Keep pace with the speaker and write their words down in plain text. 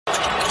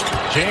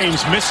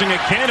James missing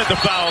again at the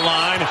foul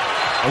line.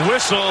 A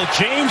whistle.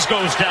 James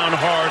goes down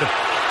hard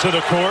to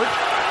the court.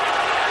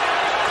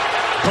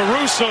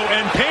 Caruso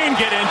and Payne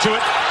get into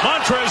it.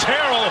 Montrezl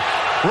Harrell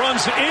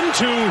runs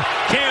into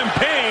Cam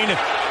Payne,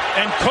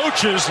 and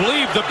coaches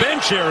leave the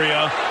bench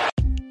area.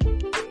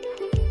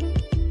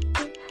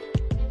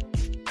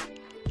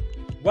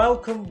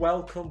 Welcome,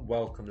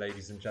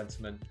 ladies and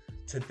gentlemen.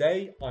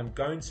 Today, I'm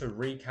going to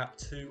recap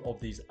two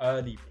of these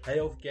early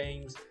playoff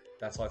games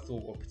that I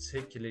thought were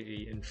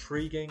particularly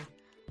intriguing.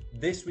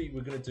 This week,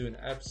 we're going to do an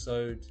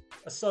episode,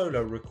 a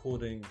solo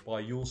recording by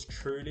yours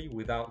truly,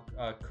 without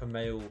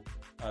Kumail,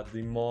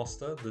 the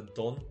master, the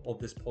don of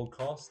this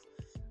podcast,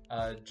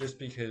 just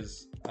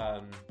because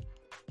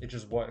it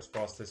just works for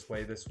us this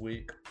way this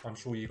week. I'm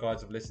sure you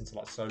guys have listened to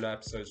like solo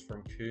episodes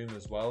from Koom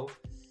as well.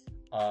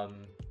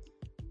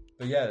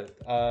 But yeah,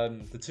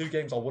 the two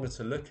games I wanted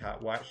to look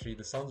at were actually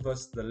the Suns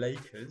versus the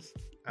Lakers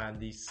and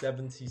the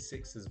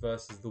 76ers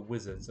versus the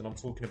Wizards. And I'm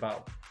talking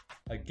about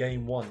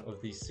game one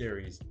of these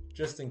series,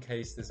 just in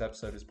case this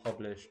episode is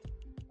published,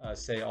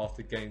 say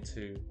after game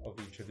two of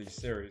each of these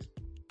series.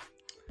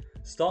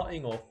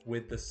 Starting off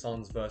with the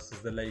Suns versus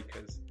the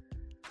Lakers.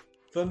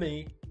 For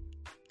me,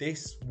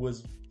 this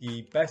was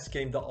the best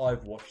game that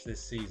I've watched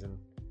this season.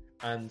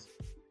 And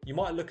you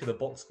might look at the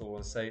box score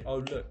and say, oh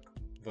look,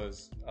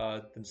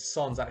 the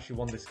Suns actually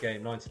won this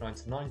game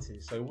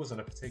 99-90, so it wasn't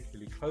a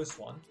particularly close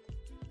one.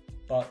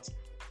 But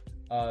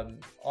I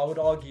would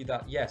argue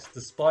that yes,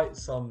 despite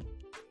some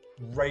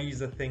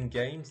razor-thin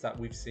games that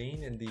we've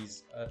seen in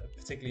these,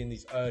 particularly in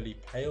these early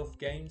playoff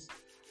games,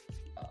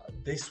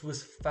 this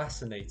was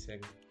fascinating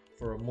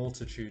for a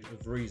multitude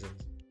of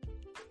reasons.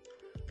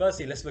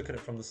 Firstly, let's look at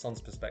it from the Suns'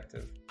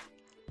 perspective.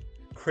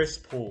 Chris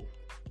Paul.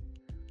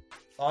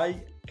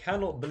 I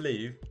cannot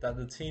believe that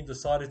the team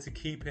decided to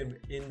keep him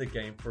in the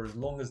game for as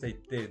long as they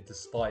did,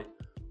 despite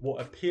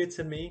what appeared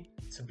to me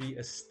to be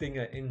a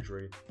stinger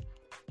injury.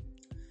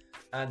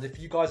 And if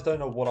you guys don't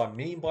know what I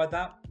mean by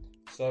that,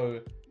 so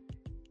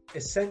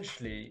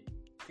essentially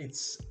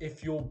it's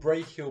if your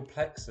brachial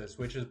plexus,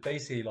 which is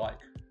basically like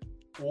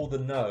all the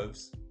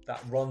nerves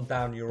that run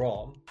down your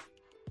arm,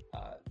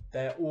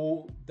 they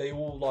all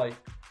like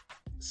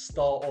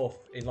start off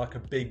in like a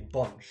big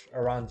bunch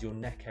around your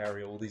neck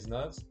area, all these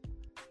nerves.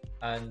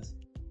 And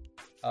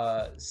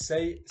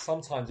say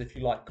sometimes if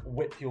you like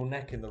whip your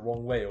neck in the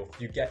wrong way, or if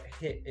you get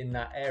hit in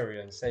that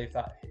area, and say if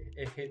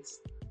it hits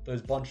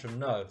those bunch of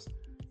nerves,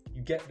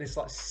 you get this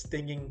like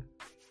stinging,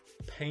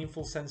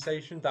 painful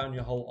sensation down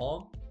your whole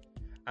arm.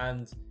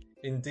 And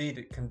indeed,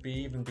 it can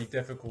even be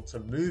difficult to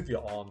move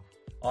your arm.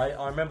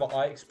 I remember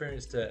I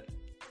experienced it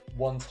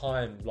one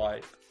time,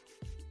 like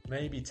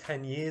maybe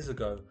 10 years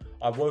ago.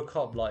 I woke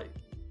up like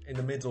in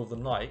the middle of the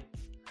night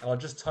and I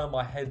just turned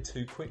my head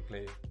too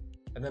quickly.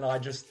 And then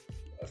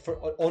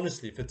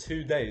honestly, for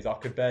 2 days, I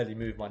could barely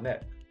move my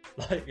neck.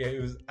 Like,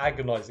 it was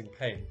agonizing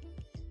pain.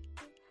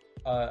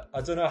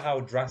 I don't know how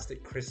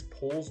drastic Chris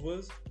Paul's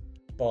was,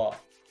 but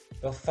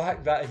the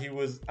fact that he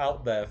was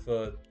out there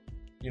for,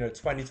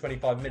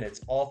 20-25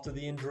 minutes after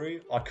the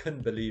injury, I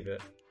couldn't believe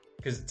it.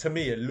 Because to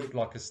me, it looked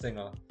like a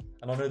stinger.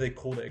 And I know they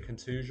called it a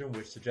contusion,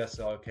 which suggests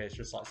that, okay, it's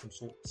just like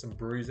some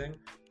bruising,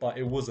 but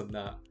it wasn't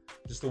that.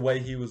 Just the way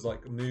he was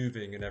like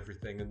moving and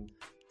everything, and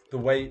the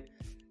way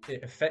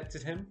it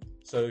affected him.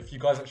 So if you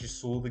guys actually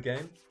saw the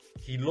game,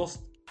 he lost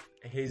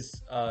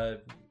his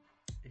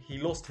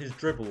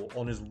dribble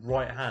on his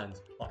right hand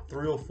like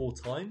 3 or 4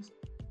 times.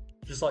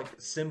 Just like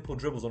simple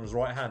dribbles on his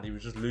right hand, he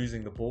was just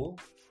losing the ball.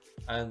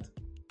 And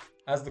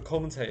as the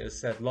commentator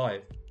said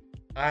live,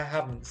 I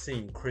haven't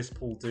seen Chris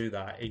Paul do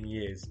that in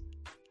years.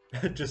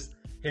 Just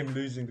him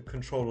losing the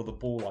control of the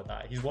ball like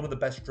that. He's one of the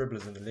best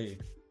dribblers in the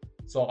league.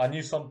 So I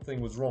knew something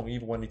was wrong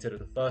even when he did it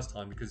the first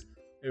time, because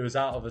it was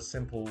out of a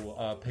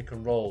simple pick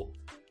and roll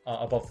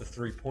above the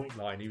 3-point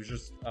line. He was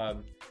just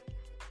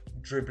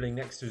dribbling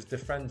next to his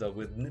defender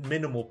with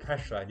minimal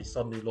pressure, and he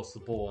suddenly lost the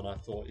ball. And I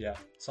thought, yeah,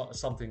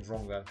 something's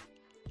wrong there.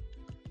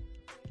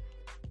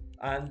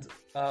 And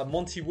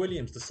Monty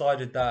Williams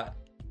decided that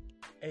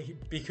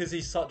because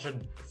he's such a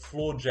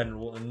floor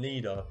general and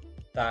leader,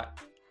 that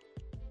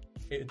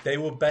they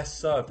were best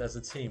served as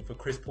a team for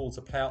Chris Paul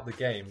to play out the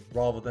game,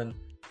 rather than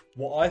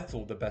what I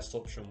thought the best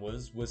option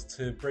was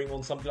to bring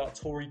on somebody like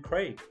Torrey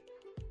Craig.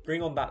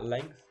 Bring on that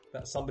length,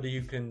 that's somebody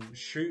who can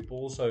shoot, but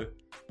also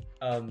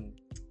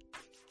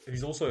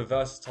he's also a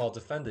versatile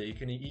defender. He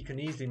can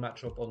easily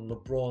match up on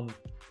LeBron,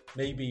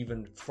 maybe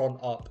even front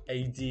up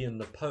AD in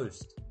the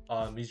post.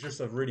 He's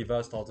just a really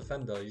versatile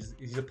defender.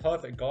 He's a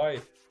perfect guy,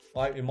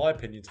 in my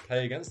opinion, to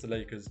play against the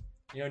Lakers.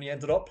 He only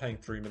ended up playing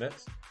 3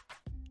 minutes.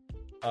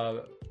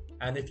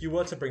 And if you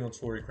were to bring on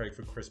Torrey Craig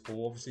for Chris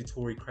Paul, obviously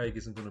Torrey Craig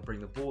isn't going to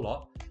bring the ball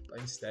up, but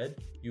instead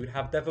you would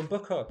have Devin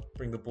Booker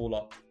bring the ball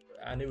up,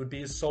 and it would be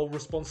his sole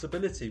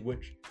responsibility,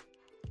 which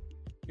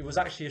it was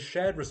actually a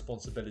shared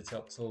responsibility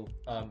up till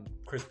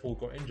Chris Paul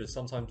got injured.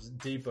 Sometimes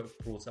D-Book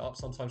brought it up,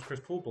 sometimes Chris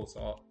Paul brought it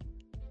up.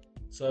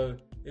 So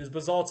it was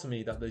bizarre to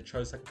me that they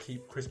chose to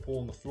keep Chris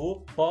Paul on the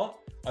floor, but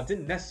I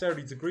didn't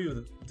necessarily disagree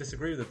with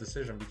the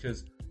decision,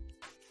 because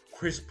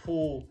Chris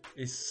Paul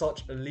is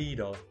such a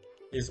leader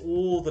is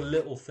all the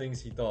little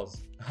things he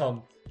does.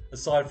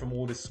 Aside from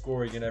all this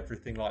scoring and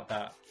everything like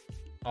that.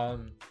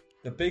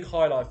 The big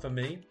highlight for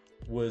me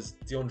was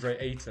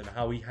DeAndre Ayton,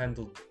 how he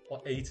handled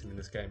Ayton in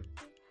this game.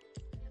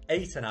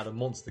 Ayton had a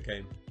monster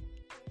game.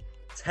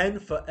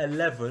 10 for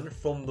 11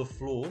 from the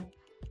floor.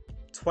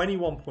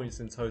 21 points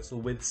in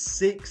total with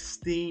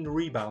 16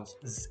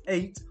 rebounds.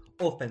 8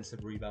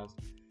 offensive rebounds.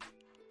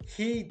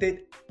 He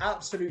did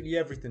absolutely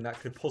everything that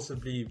could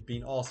possibly have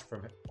been asked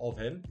of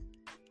him.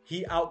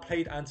 He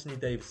outplayed Anthony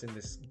Davis in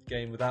this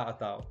game without a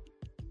doubt.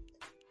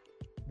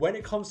 When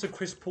it comes to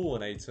Chris Paul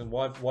and Ayton,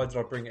 why did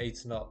I bring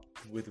Ayton up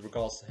with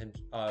regards to him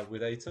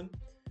with Ayton?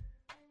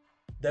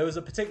 There was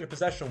a particular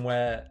possession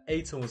where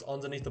Ayton was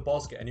underneath the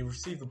basket and he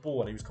received the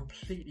ball and he was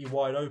completely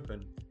wide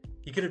open.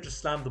 He could have just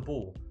slammed the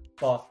ball,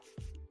 but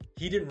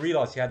he didn't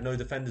realise he had no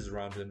defenders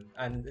around him.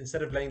 And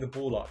instead of laying the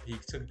ball up, he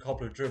took a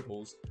couple of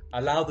dribbles,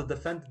 allowed the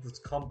defender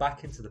to come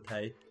back into the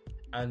play,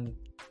 and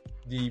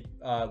the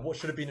what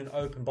should have been an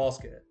open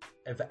basket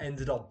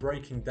ended up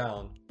breaking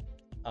down,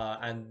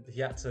 and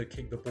he had to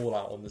kick the ball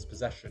out on this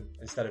possession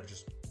instead of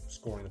just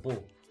scoring the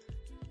ball.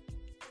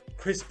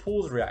 Chris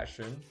Paul's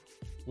reaction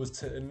was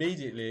to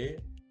immediately,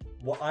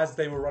 as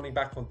they were running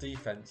back on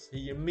defense,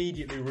 he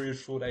immediately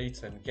reassured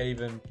Ayton, gave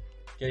him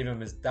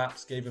his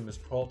daps, gave him his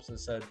props, and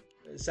said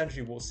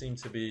essentially what seemed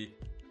to be,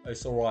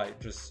 it's all right,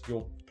 just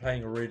you're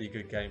playing a really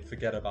good game,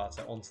 forget about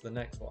it, on to the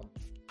next one.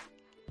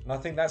 And I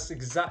think that's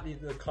exactly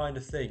the kind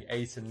of thing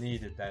Ayton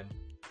needed then,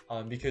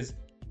 because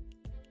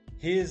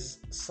he is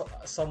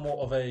somewhat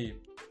of a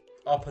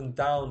up and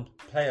down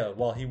player.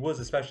 Well, he was,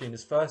 especially in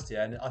his first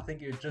year, and I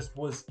think it just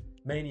was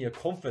mainly a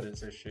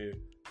confidence issue.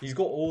 He's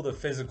got all the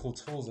physical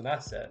tools and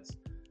assets.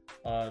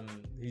 I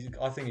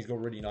think he's got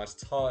really nice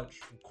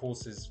touch. Of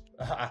course, his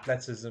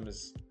athleticism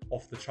is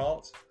off the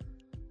charts.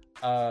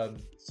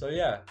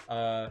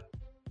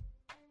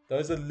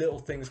 Those are little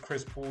things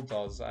Chris Paul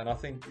does, and I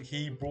think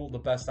he brought the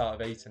best out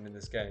of Ayton in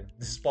this game,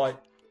 despite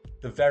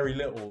the very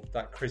little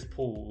that Chris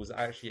Paul was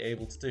actually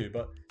able to do.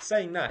 But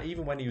saying that,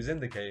 even when he was in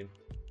the game,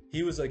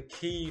 he was a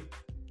key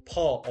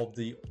part of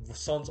the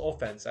Suns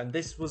offense, and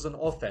this was an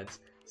offense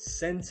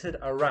centered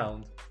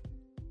around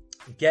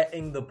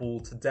getting the ball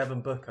to Devin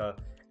Booker,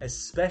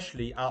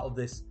 especially out of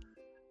this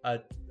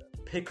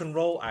pick and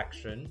roll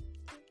action.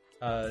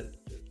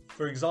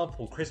 For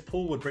example, Chris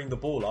Paul would bring the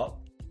ball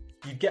up,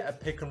 you'd get a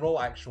pick and roll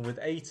action with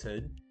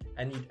Ayton,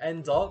 and you'd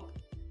end up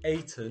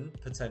Ayton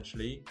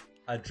potentially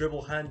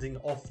dribble handing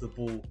off the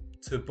ball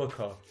to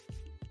Booker,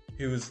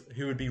 who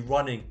would be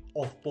running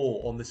off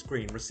ball on the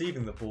screen,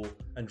 receiving the ball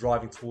and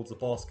driving towards the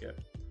basket.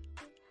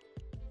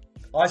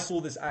 I saw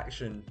this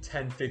action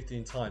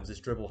 10-15 times, this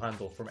dribble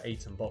handle from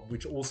Ayton, but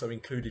which also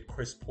included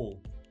Chris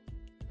Paul.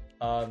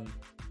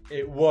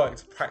 It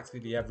worked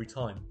practically every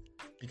time,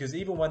 because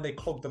even when they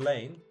clogged the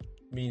lane,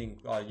 meaning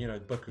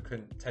Booker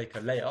couldn't take a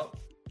layup,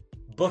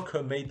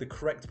 Booker made the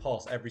correct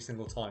pass every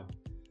single time.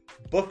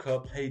 Booker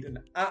played an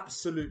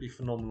absolutely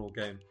phenomenal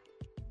game.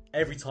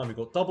 Every time he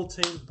got double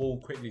teamed, ball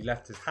quickly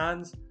left his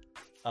hands,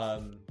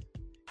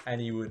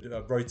 and he would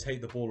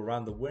rotate the ball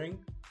around the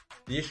wing.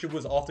 The issue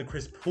was after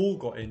Chris Paul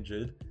got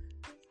injured,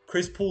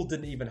 Chris Paul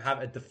didn't even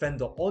have a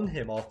defender on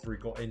him after he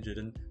got injured,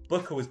 and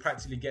Booker was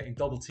practically getting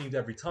double teamed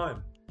every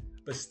time.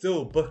 But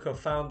still, Booker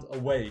found a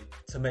way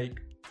to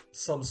make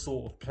some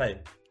sort of play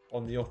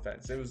on the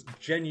offense. It was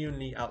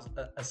genuinely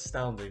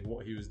astounding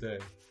what he was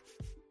doing.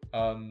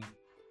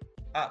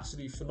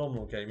 Absolutely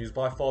phenomenal game. He was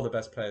by far the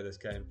best player this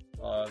game.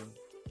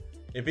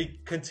 If he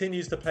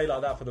continues to play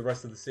like that for the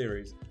rest of the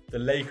series, the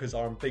Lakers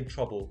are in big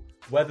trouble,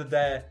 whether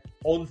they're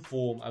on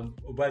form and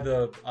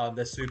whether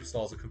their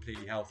superstars are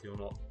completely healthy or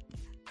not.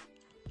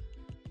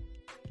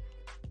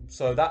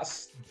 So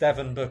that's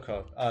Devin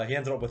Booker. He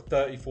ended up with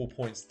 34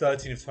 points,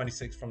 13 of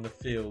 26 from the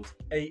field,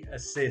 8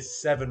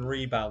 assists, 7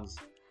 rebounds.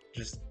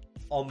 Just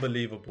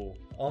unbelievable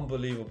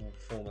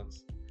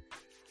performance.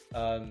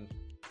 I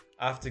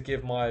have to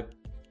give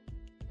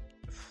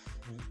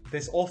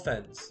this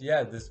offense,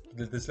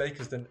 this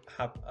Lakers didn't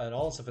have an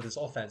answer for this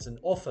offense, and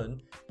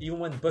often, even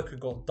when Booker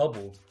got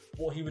doubled,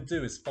 what he would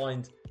do is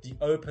find the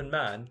open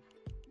man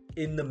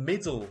in the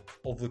middle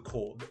of the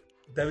court.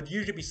 There would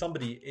usually be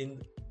somebody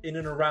in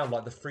and around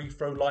like the free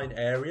throw line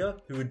area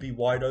who would be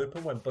wide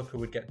open when Booker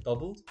would get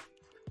doubled,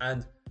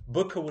 and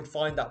Booker would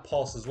find that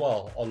pass as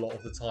well a lot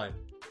of the time.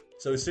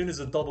 So as soon as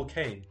a double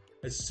came,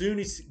 as soon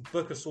as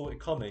Booker saw it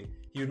coming,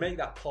 he would make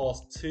that pass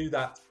to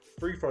that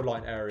free throw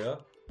line area,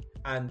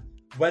 and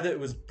whether it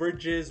was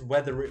Bridges,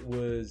 whether it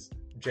was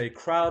Jay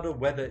Crowder,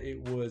 whether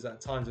it was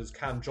at times it was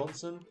Cam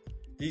Johnson,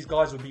 these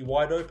guys would be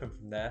wide open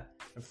from there.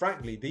 And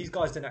frankly, these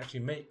guys didn't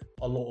actually make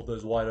a lot of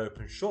those wide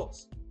open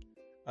shots.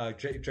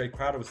 Jay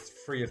Crowder was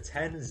 3 of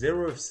 10,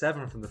 0 of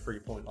 7 from the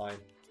 3-point line.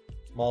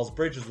 Miles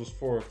Bridges was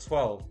 4 of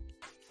 12.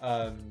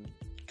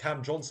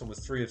 Cam Johnson was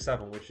 3 of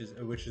 7, which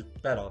is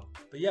better.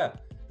 But yeah,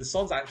 the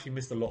Suns actually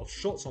missed a lot of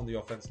shots on the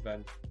offensive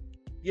end.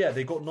 Yeah,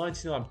 they got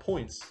 99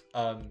 points,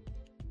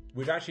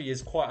 which actually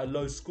is quite a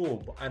low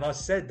score. And I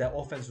said their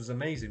offense was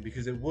amazing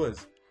because it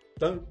was.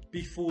 don't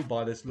be fooled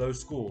by this low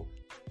score.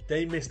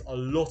 They missed a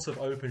lot of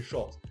open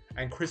shots,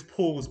 and Chris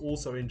Paul was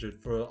also injured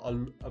for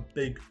a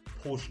big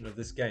portion of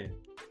this game.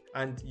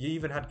 And you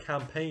even had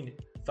Campaign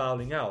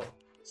fouling out.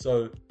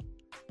 So,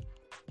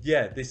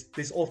 yeah,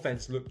 this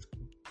offense looked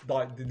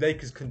like the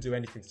Lakers couldn't do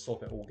anything to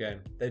stop it all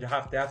game. They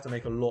have to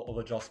make a lot of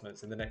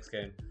adjustments in the next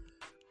game.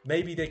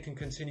 Maybe they can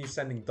continue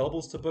sending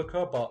doubles to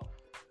Booker, but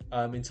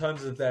in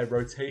terms of their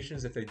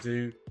rotations, if they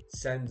do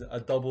send a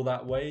double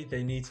that way,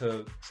 they need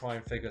to try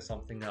and figure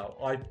something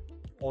out.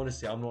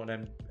 Honestly, I'm not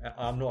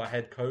a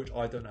head coach.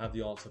 I don't have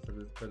the answer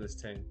for this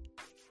team.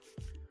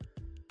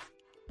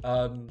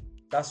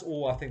 That's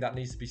all I think that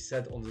needs to be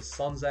said on the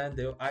Suns end.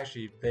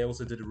 They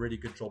also did a really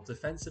good job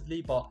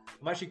defensively, but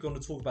I'm actually going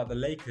to talk about the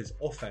Lakers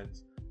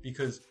offense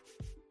because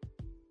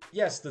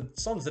yes, the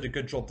Suns did a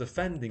good job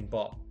defending,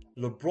 but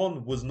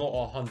LeBron was not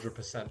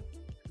 100%.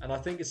 And I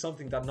think it's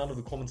something that none of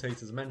the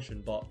commentators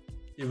mentioned, but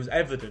it was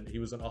evident he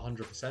wasn't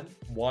 100%.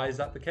 Why is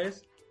that the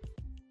case?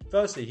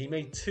 Firstly, he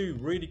made 2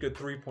 really good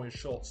 3-point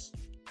shots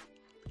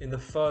in the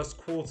first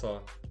quarter.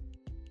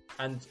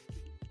 And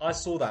I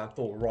saw that and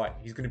thought, right,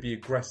 he's going to be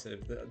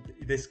aggressive.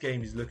 This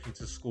game he's looking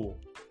to score.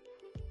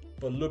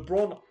 But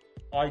LeBron,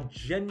 I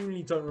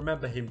genuinely don't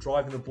remember him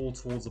driving the ball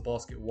towards the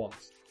basket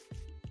once.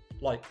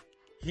 Like,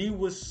 he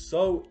was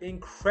so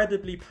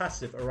incredibly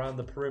passive around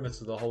the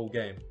perimeter the whole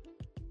game.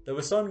 There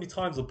were so many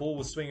times the ball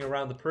was swinging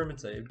around the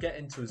perimeter, it would get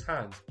into his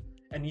hands.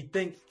 And you'd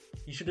think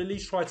he should at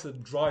least try to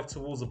drive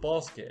towards the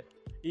basket.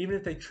 Even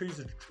if they choose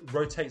to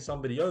rotate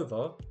somebody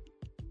over,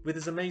 with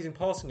his amazing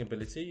passing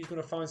ability, he's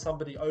going to find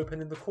somebody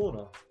open in the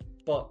corner.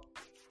 But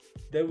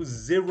there was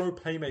zero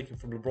playmaking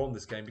from LeBron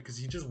this game because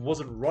he just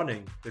wasn't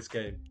running this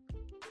game,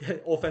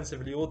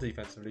 offensively or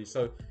defensively.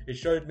 So it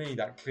showed me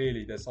that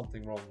clearly there's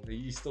something wrong.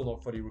 He's still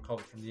not fully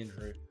recovered from the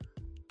injury.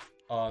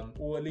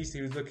 Or at least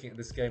he was looking at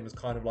this game as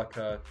kind of like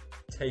a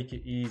take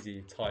it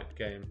easy type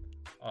game.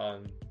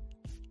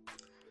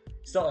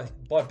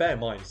 Bear in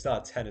mind, he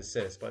started 10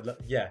 assists, but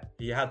yeah,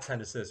 he had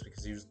 10 assists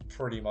because he was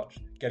pretty much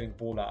getting the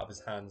ball out of his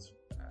hands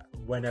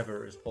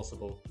whenever it was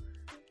possible.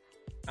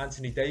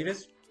 Anthony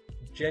Davis,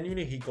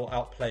 genuinely, he got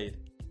outplayed.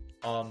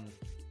 I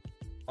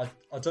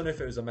don't know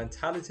if it was a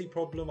mentality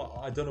problem.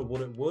 I don't know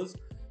what it was.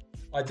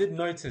 I did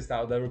notice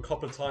that there were a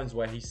couple of times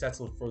where he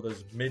settled for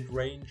those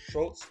mid-range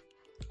shots.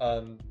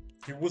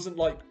 He wasn't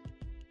like...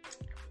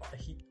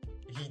 He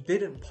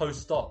didn't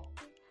post up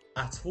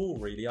at all,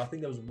 really. I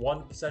think there was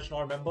one possession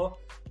I remember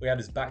where he had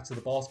his back to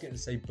the basket and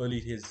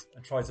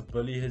tried to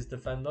bully his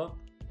defender.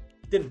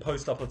 Didn't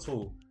post up at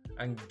all.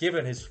 And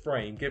given his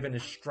frame, given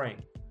his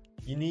strength,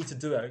 you need to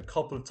do it a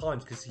couple of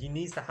times because he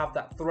needs to have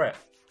that threat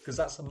because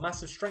that's a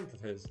massive strength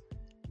of his.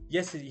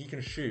 Yes, he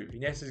can shoot.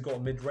 Yes, he's got a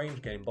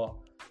mid-range game, but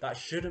that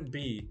shouldn't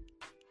be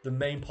the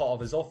main part of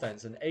his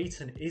offense. And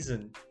Ayton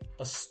isn't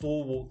a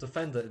stalwart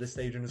defender at this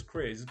stage in his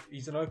career.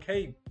 He's an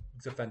okay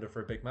defender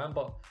for a big man,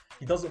 but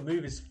he doesn't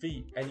move his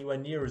feet anywhere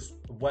near as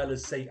well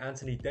as, say,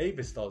 Anthony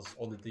Davis does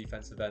on the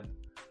defensive end.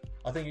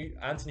 I think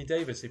Anthony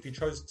Davis, if he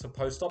chose to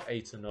post up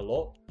Ayton a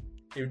lot,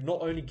 he would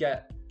not only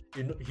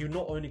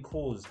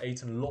cause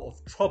Ayton a lot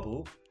of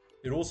trouble,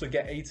 it would also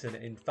get Ayton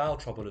in foul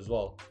trouble as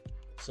well.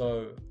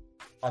 So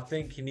I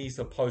think he needs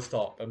to post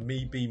up and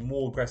be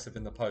more aggressive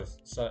in the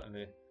post,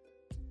 certainly.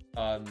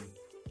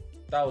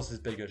 That was his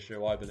big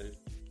issue, I believe.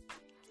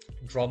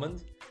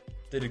 Drummond,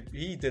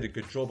 he did a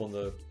good job on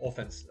the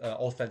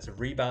offensive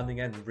rebounding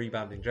end and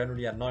rebounding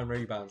generally. He had 9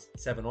 rebounds,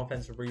 7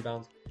 offensive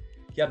rebounds.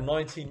 He had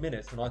 19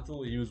 minutes, and I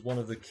thought he was one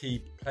of the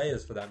key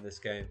players for them this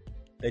game.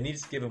 They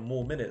needed to give him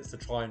more minutes to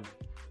try and...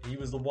 He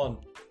was the one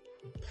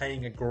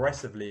playing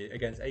aggressively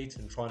against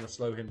Ayton, trying to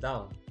slow him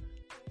down.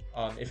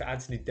 If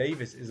Anthony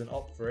Davis isn't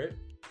up for it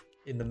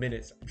in the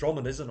minutes,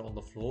 Drummond isn't on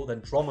the floor,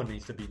 then Drummond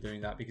needs to be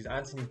doing that because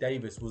Anthony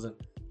Davis wasn't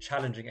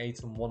challenging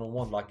Ayton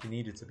one-on-one like he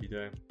needed to be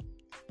doing.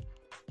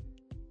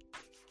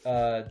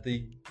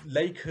 The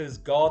Lakers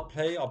guard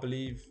play, I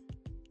believe...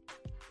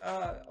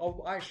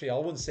 Actually, I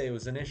wouldn't say it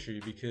was an issue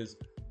because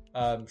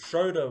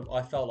Schroeder,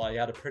 I felt like he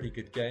had a pretty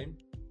good game.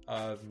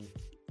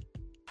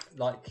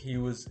 Like he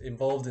was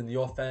involved in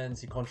the offense,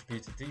 he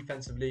contributed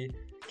defensively.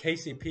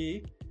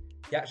 KCP,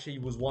 he actually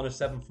was 1 of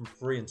 7 from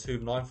 3 and 2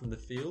 of 9 from the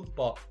field,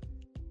 but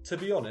to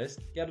be honest,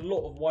 he had a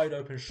lot of wide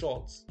open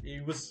shots.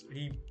 He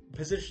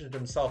positioned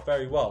himself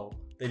very well.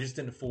 They just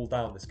didn't fall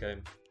down this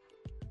game.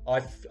 I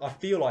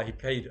feel like he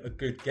played a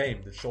good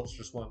game. The shots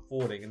just weren't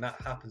falling, and that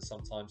happens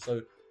sometimes.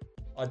 So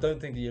I don't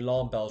think the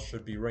alarm bells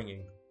should be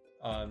ringing,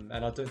 and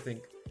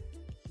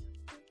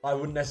I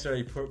wouldn't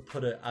necessarily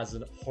put it as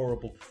a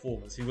horrible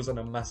performance. He wasn't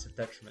a massive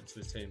detriment to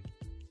his team.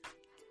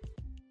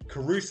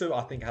 Caruso,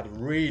 I think, had a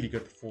really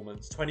good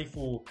performance.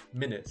 24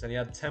 minutes, and he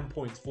had 10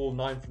 points, 4 of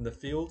 9 from the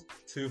field,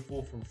 2 of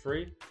 4 from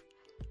 3.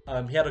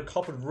 He had a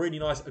couple of really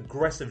nice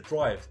aggressive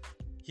drives.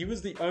 He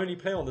was the only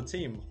player on the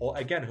team,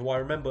 who I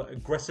remember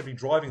aggressively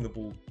driving the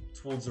ball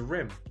towards the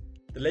rim.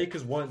 The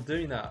Lakers weren't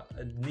doing that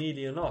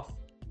nearly enough.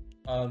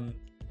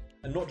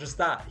 And not just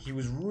that, he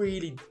was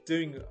really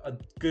doing a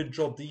good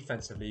job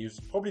defensively. He was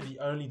probably the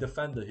only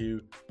defender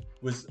who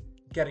was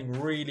getting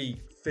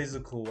really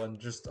physical and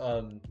just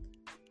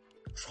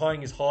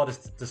trying his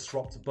hardest to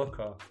disrupt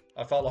Booker.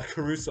 I felt like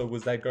Caruso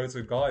was their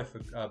go-to guy for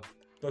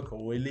Booker,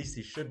 or at least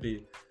he should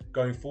be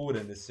going forward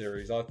in this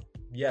series.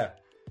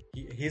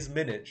 His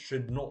minutes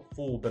should not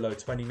fall below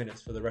 20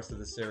 minutes for the rest of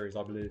the series,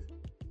 I believe.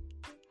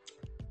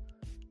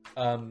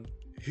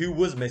 Who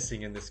was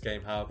missing in this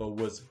game, however,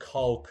 was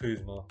Kyle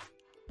Kuzma.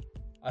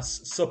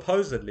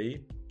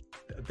 Supposedly,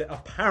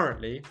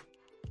 apparently,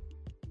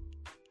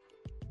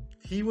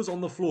 he was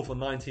on the floor for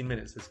 19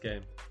 minutes this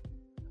game.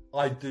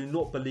 I do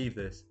not believe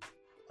this.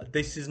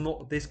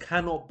 This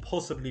cannot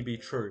possibly be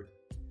true.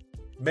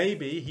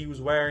 Maybe he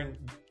was wearing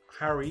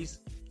Harry's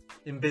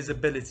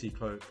invisibility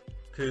cloak,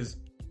 because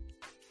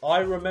I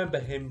remember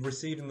him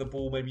receiving the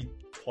ball maybe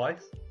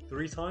twice,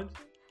 3 times.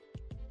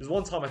 There's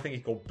one time I think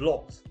he got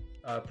blocked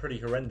pretty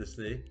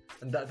horrendously,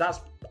 and that's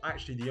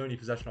actually the only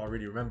possession I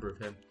really remember of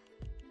him.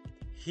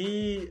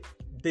 He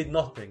did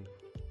nothing.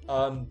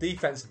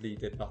 Defensively, he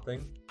did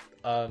nothing.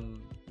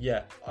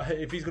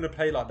 If he's going to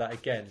play like that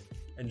again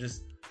and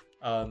just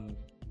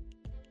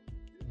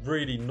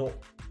really not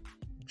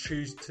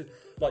choose to,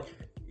 like,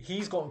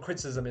 he's gotten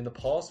criticism in the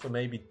past for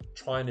maybe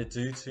trying to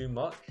do too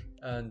much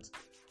and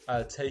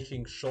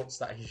taking shots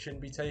that he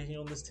shouldn't be taking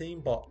on this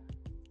team, but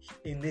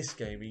in this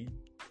game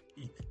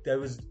there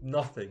was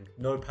nothing,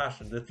 no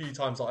passion. The few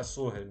times that I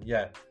saw him,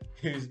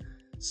 he was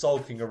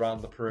sulking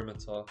around the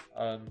perimeter.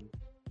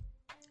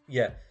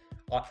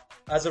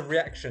 As a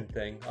reaction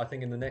thing, I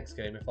think in the next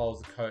game, if I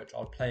was the coach,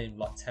 I'd play him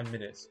like 10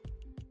 minutes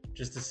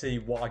just to see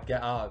what I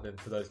get out of him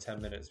for those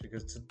 10 minutes,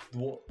 because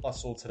what I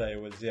saw today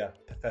was,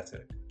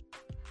 pathetic.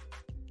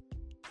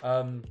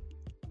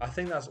 I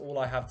think that's all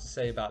I have to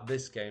say about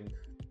this game.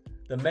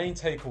 The main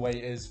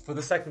takeaway is, for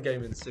the second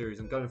game in the series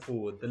and going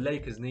forward, the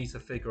Lakers need to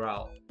figure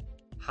out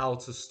how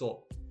to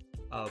stop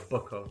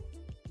Booker,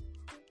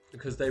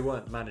 because they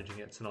weren't managing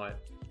it tonight.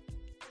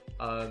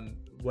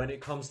 When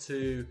it comes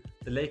to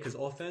the Lakers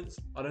offense,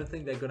 I don't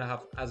think they're going to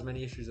have as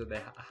many issues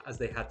as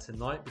they had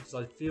tonight, because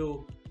I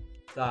feel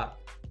that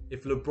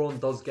if LeBron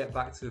does get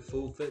back to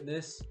full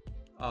fitness,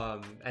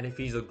 and if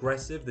he's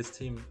aggressive, this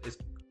team is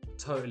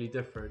totally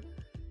different.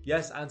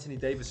 Yes, Anthony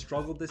Davis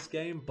struggled this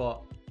game,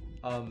 but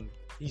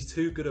he's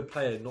too good a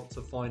player not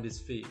to find his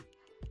feet,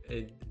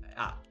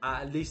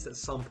 at least at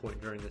some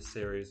point during this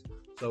series.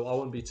 So I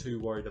wouldn't be too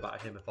worried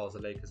about him if I was a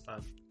Lakers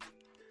fan.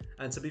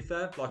 And to be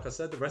fair, like I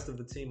said, the rest of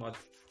the team, I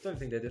don't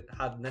think they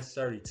had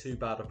necessarily too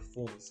bad a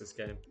performance this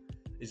game.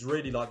 It's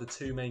really like the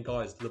two main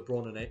guys,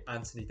 LeBron and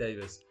Anthony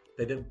Davis.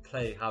 They didn't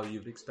play how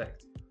you'd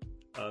expect,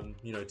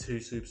 two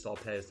superstar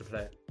players to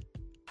play.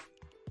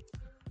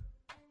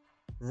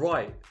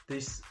 Right,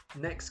 this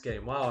next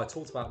game, wow, I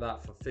talked about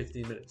that for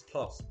 15 minutes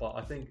plus, but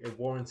I think it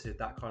warranted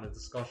that kind of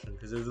discussion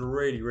because it was a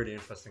really, really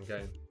interesting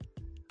game.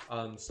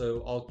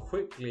 So I'll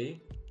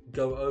quickly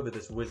go over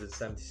this Wizards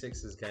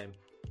 76ers game.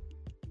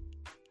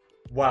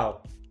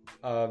 Wow,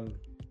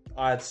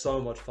 I had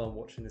so much fun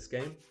watching this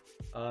game.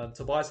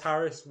 Tobias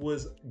Harris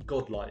was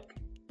godlike.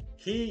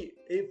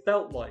 It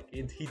felt like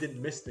he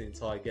didn't miss the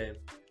entire game.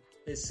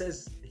 It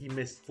says he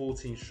missed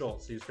 14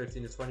 shots. He was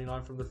 15 to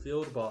 29 from the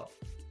field, but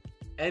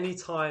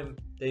anytime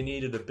they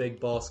needed a big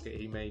basket,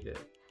 he made it.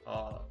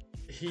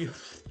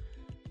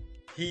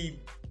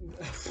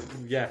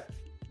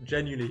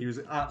 Genuinely, he was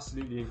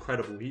absolutely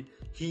incredible.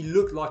 He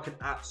looked like an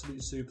absolute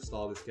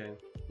superstar this game.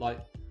 Like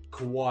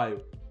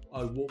Kawhi,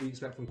 what we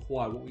expect from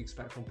Kawhi, what we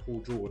expect from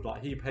Paul George.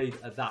 Like, he played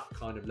at that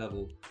kind of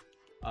level.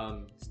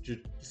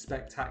 Just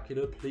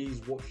spectacular.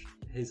 Please watch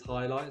his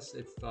highlights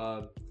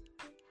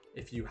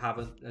if you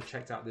haven't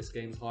checked out this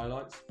game's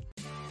highlights.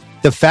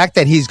 The fact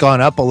that he's gone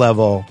up a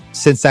level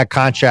since that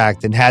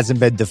contract and hasn't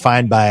been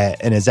defined by it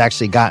and has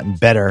actually gotten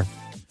better,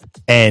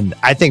 and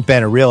I think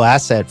been a real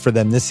asset for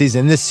them this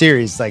season. In this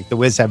series, like, the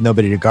Wiz have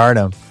nobody to guard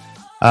him.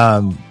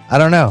 I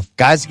don't know.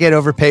 Guys get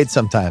overpaid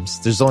sometimes.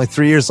 There's only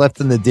 3 years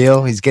left in the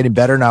deal. He's getting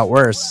better, not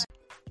worse.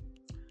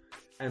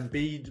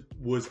 Embiid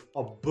was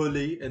a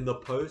bully in the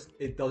post.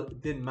 It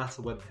didn't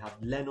matter whether they had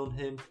Len on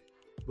him,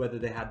 whether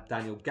they had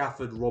Daniel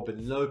Gafford,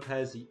 Robin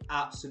Lopez. He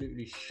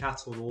absolutely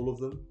shat on all of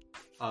them.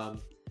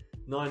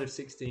 9 of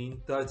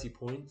 16, 30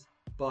 points.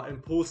 But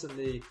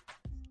importantly,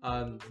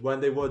 when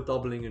they were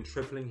doubling and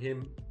tripling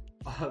him,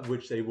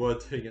 which they were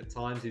doing at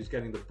times, he was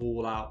getting the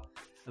ball out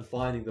and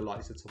finding the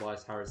likes of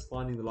Tobias Harris,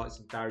 finding the likes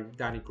of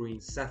Danny Green,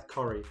 Seth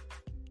Curry.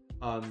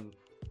 Even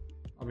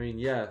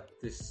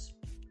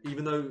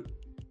though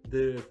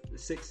the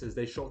Sixers,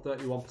 they shot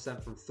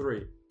 31% from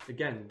 3.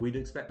 Again, we'd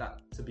expect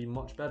that to be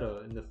much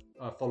better in the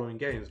following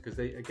games, because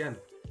they, again,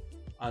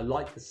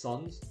 like the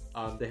Suns,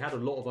 they had a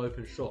lot of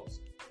open shots.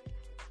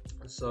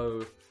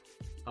 So,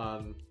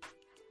 I'd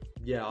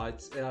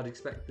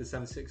expect the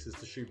 76ers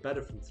to shoot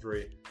better from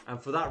 3.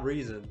 And for that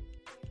reason,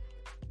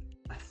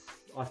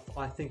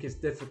 I think it's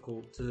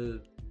difficult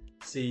to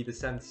see the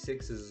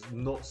 76ers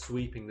not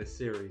sweeping this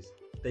series.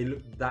 They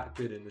looked that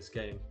good in this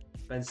game.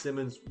 Ben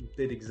Simmons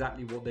did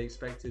exactly what they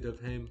expected of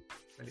him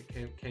when it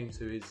came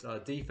to his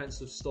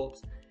defensive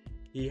stops.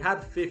 He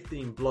had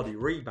 15 bloody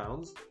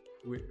rebounds,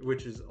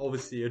 which is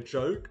obviously a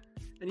joke.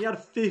 And he had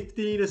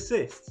 15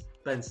 assists,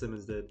 Ben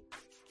Simmons did.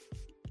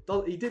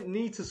 He didn't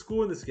need to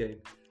score in this game.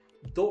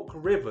 Doc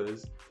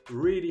Rivers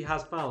really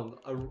has found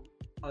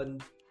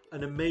an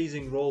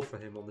amazing role for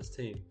him on this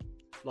team.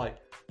 Like,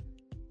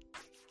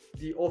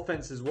 the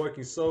offense is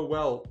working so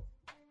well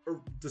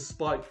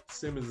despite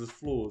Simmons'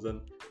 flaws,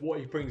 and what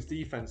he brings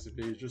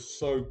defensively is just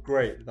so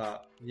great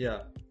that,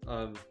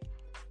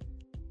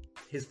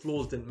 his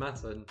flaws didn't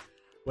matter. And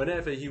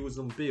whenever he was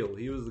on Beal,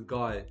 he was the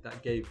guy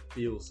that gave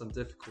Beal some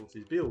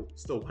difficulties. Beal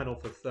still went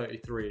off for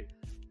 33,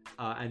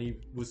 and he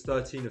was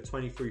 13 of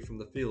 23 from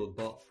the field,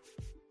 but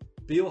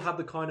Beal had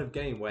the kind of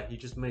game where he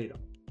just made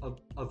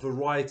a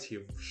variety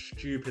of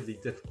stupidly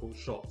difficult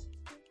shots.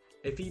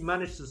 If he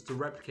manages to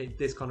replicate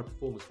this kind of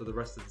performance for the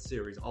rest of the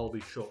series, I'll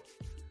be shocked.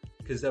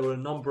 Because there were a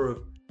number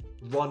of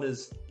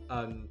runners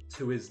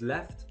to his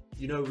left.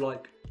 You know,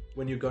 like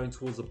when you're going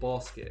towards a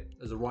basket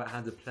as a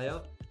right-handed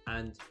player,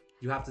 and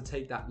you have to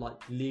take that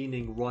like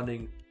leaning,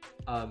 running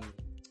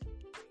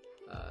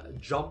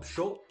jump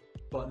shot,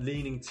 but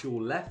leaning to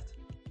your left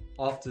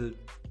after,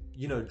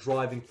 you know,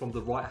 driving from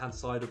the right-hand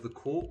side of the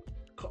court.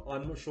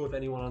 I'm not sure if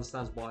anyone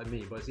understands what I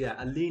mean, but yeah,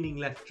 a leaning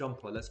left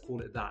jumper, let's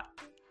call it that,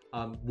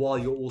 while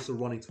you're also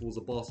running towards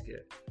a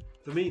basket.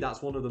 For me,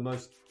 that's one of the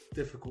most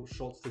difficult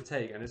shots to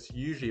take, and it's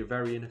usually a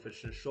very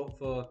inefficient shot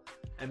for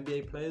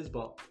NBA players,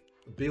 but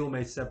Beal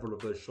made several of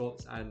those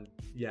shots, and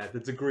yeah, the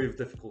degree of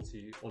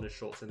difficulty on his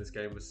shots in this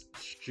game was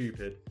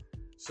stupid.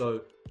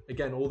 So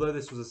again, although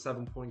this was a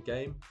 7-point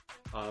game,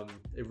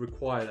 it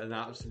required an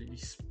absolutely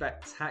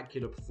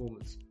spectacular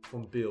performance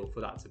from Beal for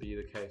that to be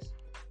the case.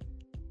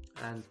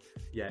 And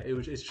yeah,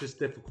 it's just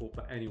difficult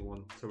for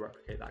anyone to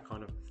replicate that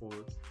kind of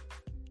performance.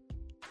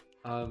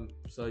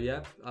 So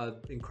yeah,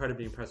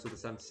 incredibly impressed with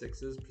the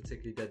 76ers,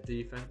 particularly their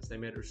defense. They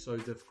made it so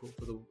difficult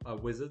for the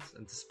Wizards,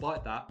 and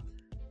despite that,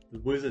 the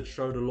Wizards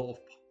showed a lot of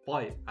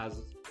fight,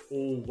 as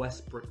all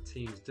Westbrook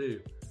teams do.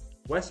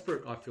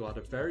 Westbrook, I feel, had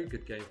a very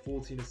good game.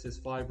 14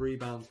 assists, 5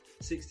 rebounds,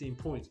 16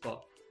 points.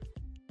 But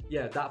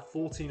yeah, that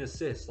 14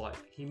 assists, like,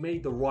 he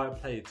made the right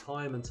play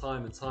time and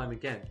time and time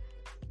again.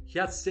 He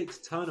had 6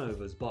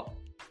 turnovers, but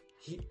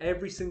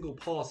every single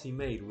pass he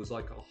made was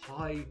like a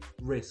high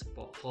risk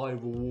but high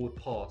reward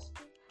pass.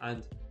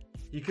 And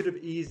he could have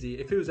easily,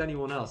 if it was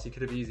anyone else, he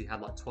could have easily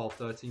had like 12,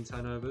 13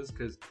 turnovers,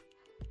 because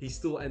he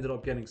still ended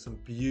up getting some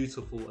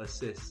beautiful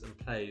assists and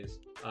plays,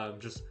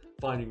 just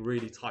finding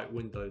really tight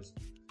windows.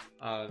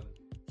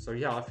 So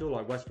yeah, I feel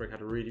like Westbrook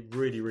had a really,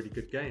 really, really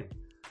good game.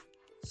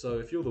 So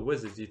if you're the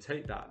Wizards, you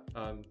take that.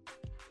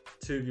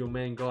 2 of your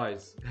main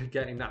guys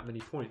getting that many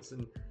points.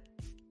 And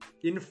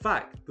in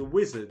fact, the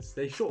Wizards,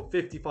 they shot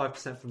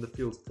 55% from the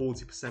field,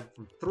 40%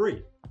 from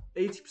 3,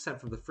 80%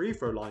 from the free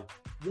throw line.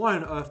 Why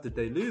on earth did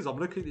they lose? I'm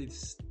looking at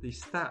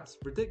these stats,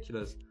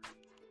 ridiculous.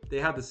 They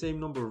had the same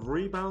number of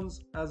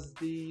rebounds as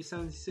the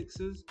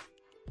 76ers.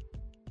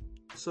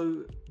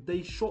 So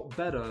they shot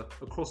better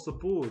across the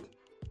board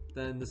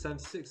than the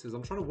 76ers.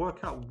 I'm trying to work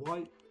out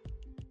why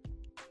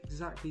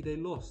exactly they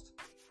lost.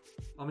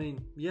 I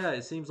mean, yeah,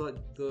 it seems like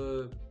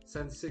the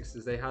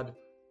 76ers, they had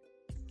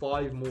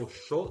 5 more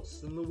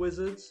shots than the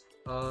Wizards.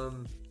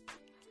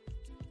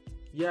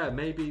 Yeah,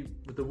 maybe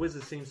the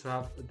Wizards seems to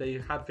have, they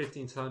had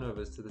 15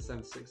 turnovers to the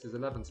 76ers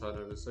 11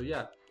 turnovers. So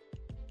yeah,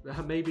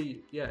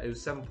 maybe, yeah, it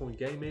was a 7-point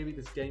game. Maybe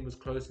this game was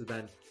closer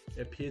than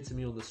it appeared to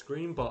me on the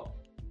screen, but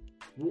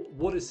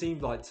what it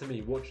seemed like to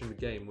me watching the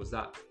game was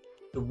that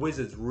the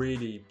Wizards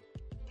really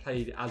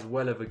played as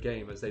well of a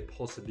game as they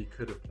possibly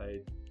could have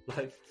played.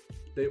 Like,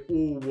 they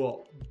all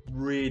were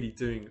really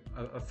doing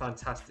a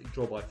fantastic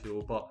job, I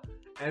feel, but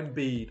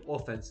Embiid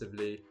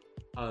offensively,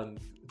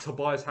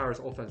 Tobias Harris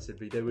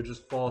offensively, they were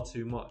just far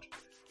too much.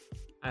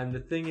 And the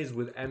thing is,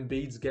 with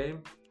Embiid's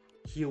game,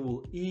 he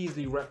will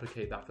easily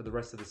replicate that for the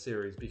rest of the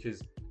series,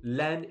 because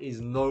Len is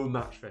no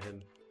match for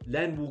him.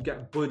 Len will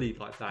get bullied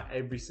like that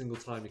every single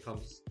time he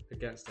comes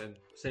against him.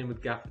 Same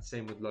with Gafford,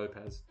 same with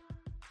Lopez.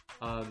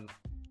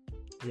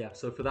 Yeah,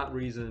 so for that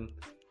reason,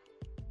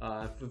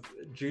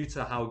 due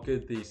to how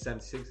good the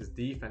 76ers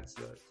defense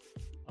looks,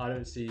 I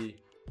don't see,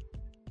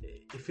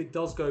 if it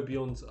does go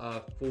beyond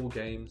 4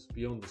 games,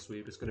 beyond the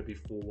sweep, it's going to be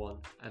 4-1.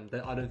 And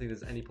I don't think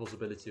there's any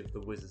possibility of the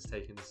Wizards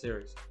taking the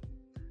series.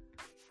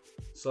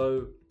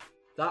 So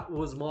that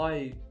was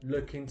my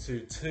look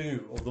into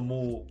 2 of the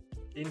more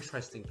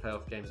interesting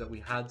playoff games that we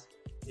had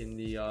in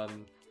the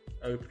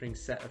opening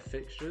set of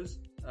fixtures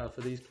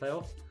for these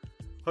playoffs.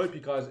 Hope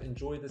you guys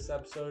enjoyed this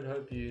episode.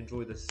 Hope you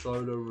enjoyed the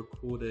solo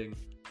recording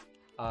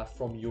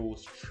from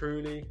yours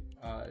truly.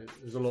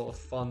 It was a lot of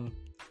fun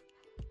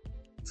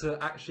to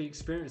actually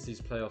experience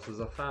these playoffs as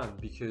a fan,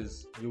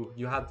 because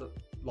you had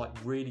like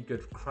really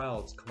good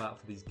crowds come out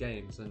for these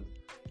games, and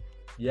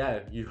yeah,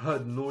 you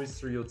heard noise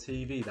through your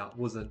TV that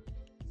wasn't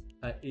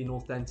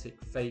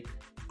inauthentic, fake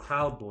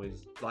crowd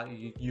noise. Like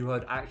you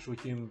heard actual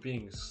human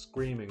beings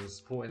screaming and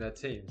supporting their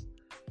teams,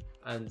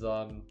 and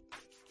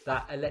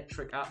that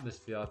electric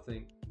atmosphere, I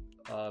think,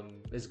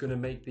 is going to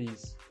make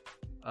these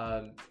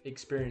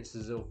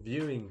experiences of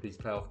viewing these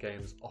playoff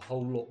games a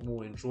whole lot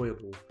more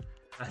enjoyable.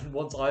 And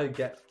once I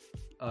get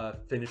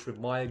finished with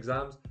my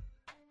exams,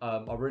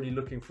 I'm really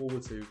looking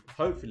forward to,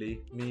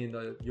 hopefully, me and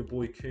your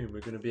boy Koom, we're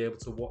going to be able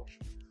to watch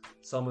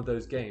some of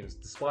those games,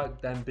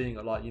 despite them being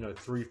at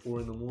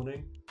 3-4 in the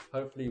morning.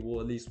 Hopefully we'll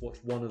at least watch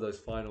one of those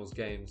finals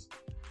games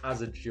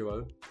as a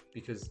duo,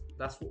 because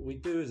that's what we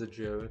do as a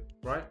duo,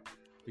 right?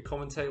 We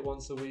commentate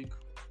once a week,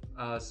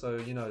 so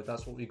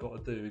that's what we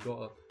got to do. We got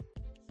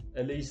to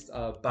at least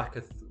back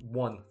at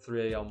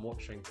 3 a.m.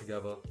 watching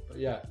together. But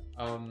yeah,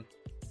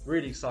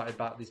 really excited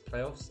about these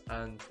playoffs,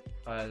 and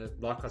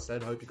like I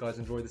said, hope you guys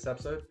enjoyed this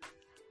episode.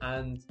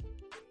 And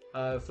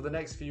for the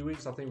next few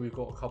weeks, I think we've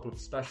got a couple of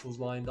specials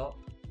lined up,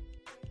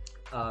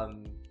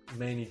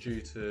 mainly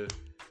due to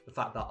the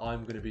fact that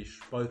I'm going to be,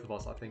 both of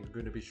us, I think, are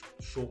going to be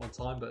short on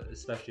time, but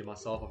especially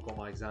myself, I've got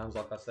my exams,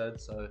 like I said,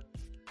 so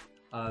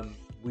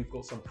we've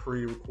got some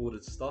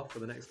pre-recorded stuff for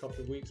the next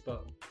couple of weeks.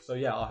 But so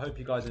yeah, I hope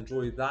you guys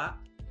enjoy that,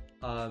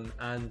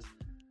 and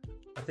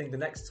I think the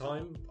next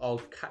time I'll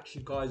catch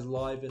you guys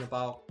live in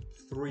about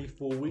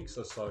 3-4 weeks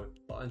or so.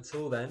 But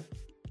until then,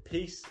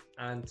 peace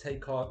and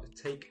take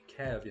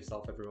care of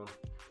yourself, everyone.